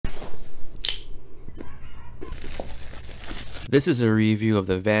This is a review of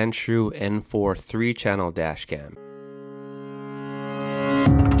the Vantrue N4 3-channel dashcam.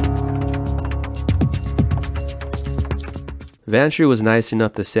 Vantrue was nice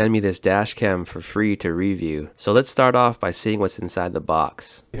enough to send me this dashcam for free to review. So let's start off by seeing what's inside the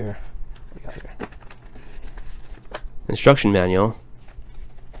box. Here, what we got here? Instruction manual.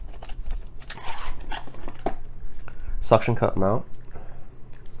 Suction cup mount.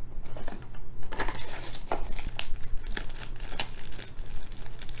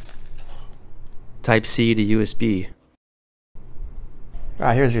 Type-C to USB.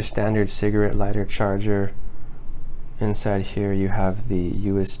 Alright, here's your standard cigarette lighter charger. Inside here you have the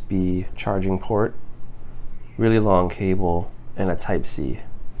USB charging port, really long cable, and a Type-C.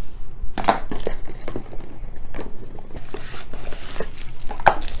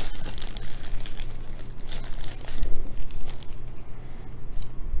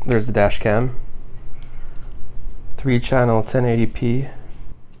 There's the dash cam. 3-channel 1080p.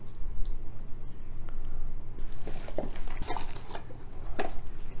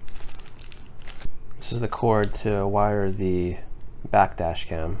 This is the cord to wire the back dash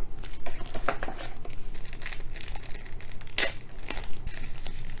cam.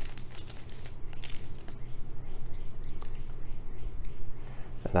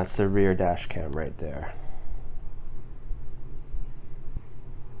 And that's the rear dash cam right there.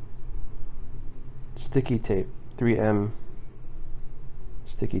 Sticky tape, 3M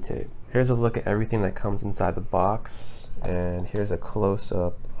sticky tape. Here's a look at everything that comes inside the box, and here's a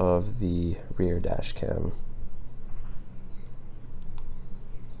close-up of the rear dash cam.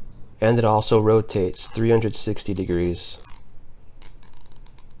 And it also rotates 360 degrees.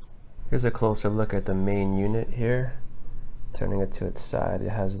 Here's a closer look at the main unit here. Turning it to its side, it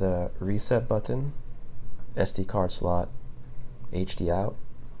has the reset button, SD card slot, HD out,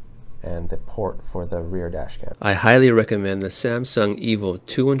 and the port for the rear dash cam. I highly recommend the Samsung Evo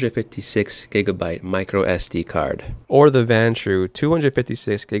 256GB micro SD card or the Vantrue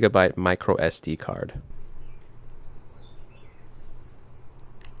 256GB micro SD card.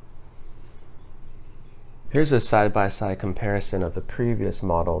 Here's a side-by-side comparison of the previous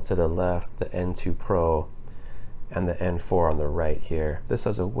model to the left, the N2 Pro, and the N4 on the right here. This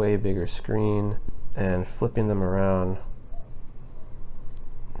has a way bigger screen, and flipping them around,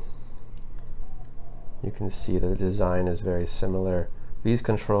 you can see that the design is very similar. These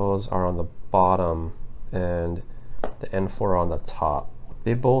controls are on the bottom and the N4 on the top.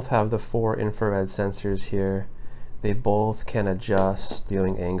 They both have the 4 infrared sensors here. They both can adjust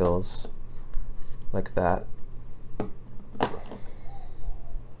viewing angles like that.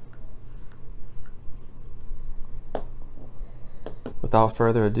 Without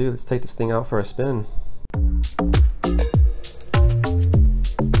further ado, let's take this thing out for a spin.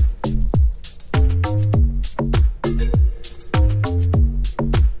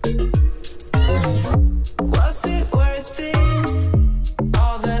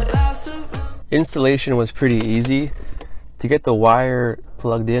 Installation was pretty easy. To get the wire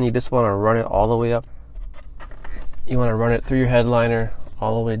plugged in, you just want to run it all the way up. You want to run it through your headliner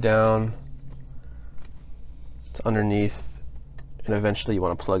all the way down to underneath, and eventually you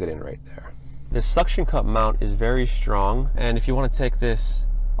want to plug it in right there. This suction cup mount is very strong, and if you want to take this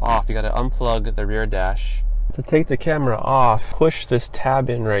off, you got to unplug the rear dash. To take the camera off, push this tab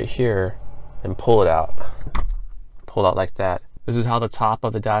in right here and pull it out. Pull out like that. This is how the top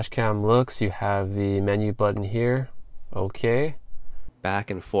of the dash cam looks. You have the menu button here, okay.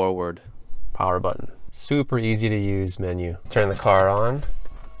 Back and forward, power button. Super easy to use menu. Turn the car on.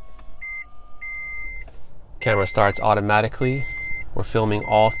 Camera starts automatically. We're filming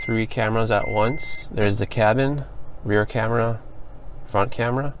all 3 cameras at once. There's the cabin, rear camera, front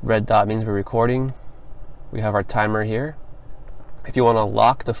camera. Red dot means we're recording. We have our timer here. If you want to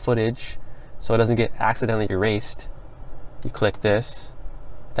lock the footage so it doesn't get accidentally erased, you click this.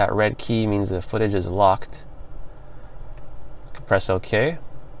 That red key means the footage is locked. Press OK.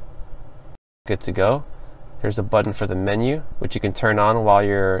 Good to go. Here's a button for the menu, which you can turn on while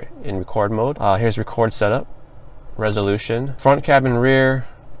you're in record mode. Here's record setup, resolution, front cabin, rear,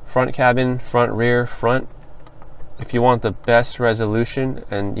 front cabin, front, rear, front. If you want the best resolution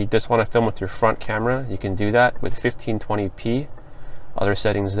and you just want to film with your front camera, you can do that with 1520p. Other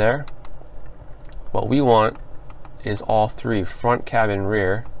settings there. What we want is all 3, front, cabin,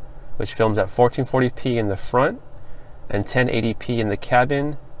 rear, which films at 1440p in the front and 1080p in the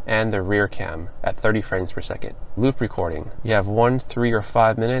cabin and the rear cam at 30 frames per second. Loop recording. You have 1, 3, or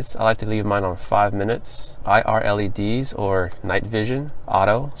 5 minutes. I like to leave mine on 5 minutes. IR LEDs or night vision,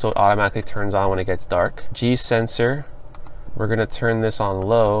 auto, so it automatically turns on when it gets dark. G sensor. We're gonna turn this on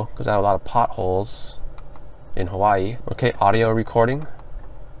low because I have a lot of potholes. in Hawaii. Okay, audio recording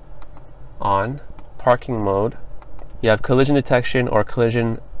on. Parking mode. You have collision detection or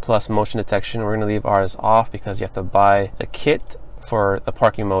collision plus motion detection. We're going to leave ours off because you have to buy the kit for the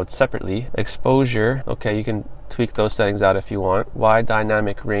parking mode separately. Exposure, okay, you can tweak those settings out if you want. Wide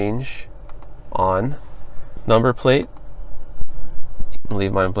dynamic range on. Number plate, I'll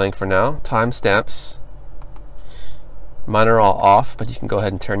leave mine blank for now. Timestamps, mine are all off, but you can go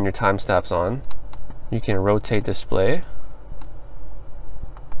ahead and turn your timestamps on. You can rotate display.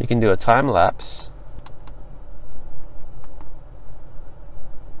 You can do a time lapse.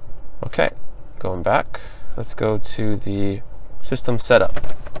 Okay, going back, let's go to the system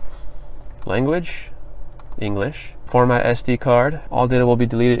setup. Language, English. Format SD card. All data will be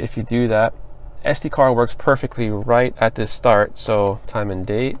deleted if you do that. SD card works perfectly right at the start, so time and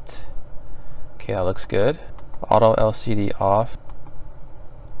date. Okay, that looks good. Auto LCD off.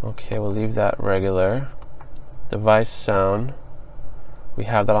 Okay, we'll leave that regular. Device sound. We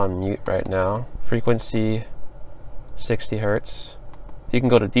have that on mute right now. Frequency, 60 Hertz. You can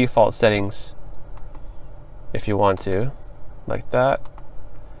go to default settings if you want to, like that.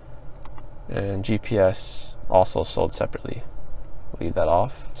 And GPS also sold separately. Leave that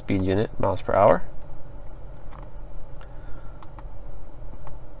off. Speed unit, miles per hour.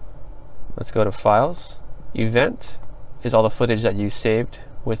 Let's go to files. Event is all the footage that you saved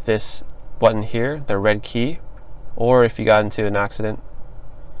with this button here, the red key, or if you got into an accident.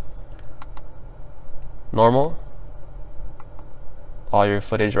 Normal, all your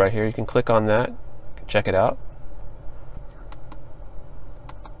footage right here. You can click on that, check it out.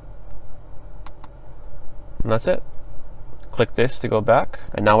 And that's it. Click this to go back,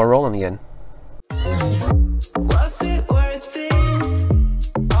 and now we're rolling again. Was it worth it?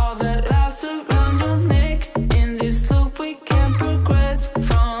 All that lasts around your neck. In this loop we can progress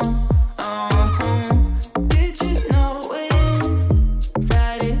from. Did you know it?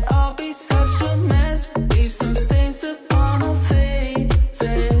 That it all be such a mess. Leave some stains upon our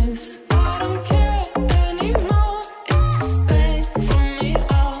faces. I don't care anymore. It's the stain from me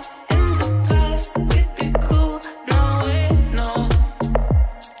all in the past. We'd be cool. No way, no.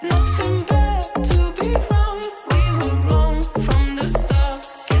 Nothing bad to be wrong. We were wrong from the start.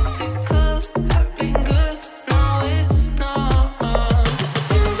 Guess it could have been good. No, it's not.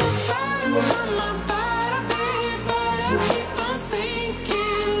 In the bottom of my body, babe, but I keep on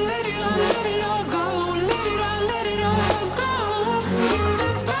sinking. Let it all go. Let it all go. In the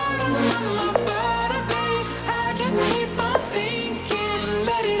bottom of my body, babe, I just keep on thinking.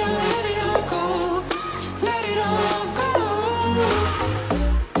 Let it all go. Let it all go.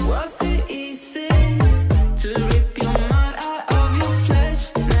 Was it easy to rip your mind out of your flesh?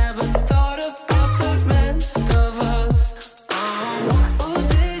 Never thought about the rest of us. Or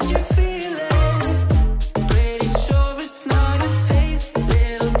did you feel it? Pretty sure it's not a phase.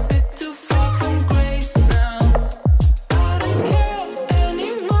 Little bit too far from grace now. I don't care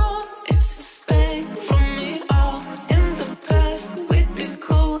anymore. It's a stain from me all in the past. We'd be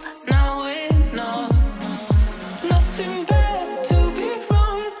cool, now we're not. Nothing bad to be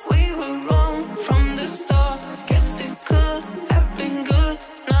wrong. We were wrong from the start. Guess it could have been good.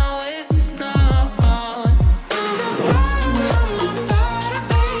 Now it's not. In the bottom of my body,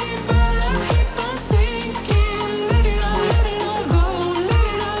 babe, but I keep on sinking. Let it all go.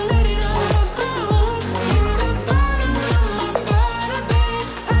 Let it all go. In the bottom of my body, babe,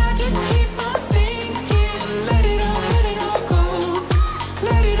 I just keep on thinking. Let it all go.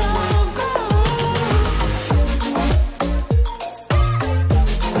 Let it all go.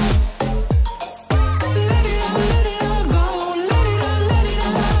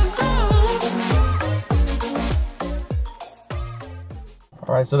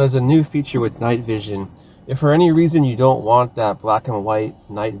 Alright, so there's a new feature with night vision. If for any reason you don't want that black and white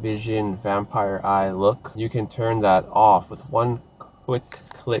night vision vampire eye look, you can turn that off with one quick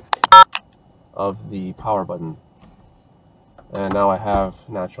click of the power button. And now I have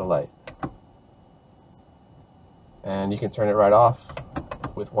natural light. And you can turn it right off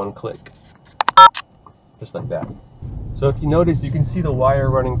with one click. Just like that. So if you notice, you can see the wire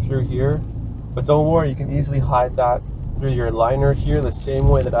running through here, but don't worry, you can easily hide that through your liner here the same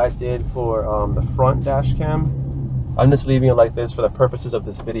way that I did for the front dash cam. I'm just leaving it like this for the purposes of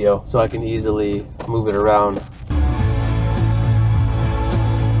this video so I can easily move it around.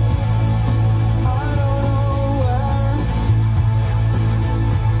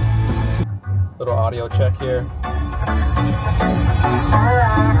 Little audio check here.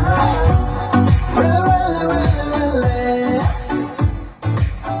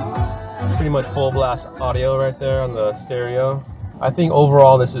 Pretty much full blast audio right there on the stereo. I think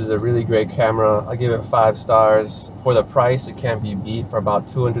overall this is a really great camera. I give it 5 stars. For the price, it can't be beat. For about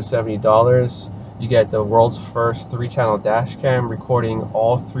 $270, you get the world's first 3-channel dash cam, recording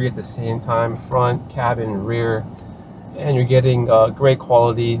all 3 at the same time, front, cabin, rear, and you're getting great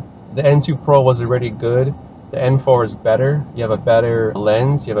quality. The N2 Pro was already good. The N4 is better. You have a better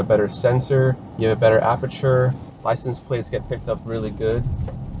lens, you have a better sensor, you have a better aperture. License plates get picked up really good.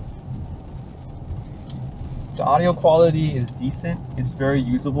 The audio quality is decent. It's very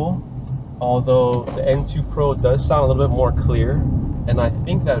usable, although the N2 Pro does sound a little bit more clear, and I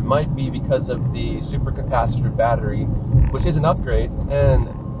think that might be because of the supercapacitor battery, which is an upgrade,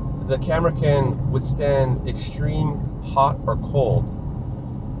 and the camera can withstand extreme hot or cold.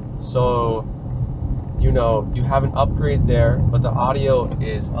 So, you know, you have an upgrade there, but the audio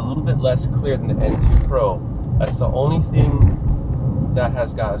is a little bit less clear than the N2 Pro. That's the only thing that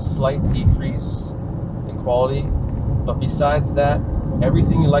has got a slight decrease quality, but besides that,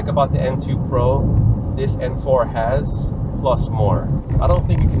 everything you like about the N2 Pro, this N4 has, plus more. I don't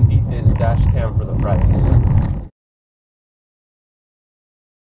think you can beat this dash cam for the price.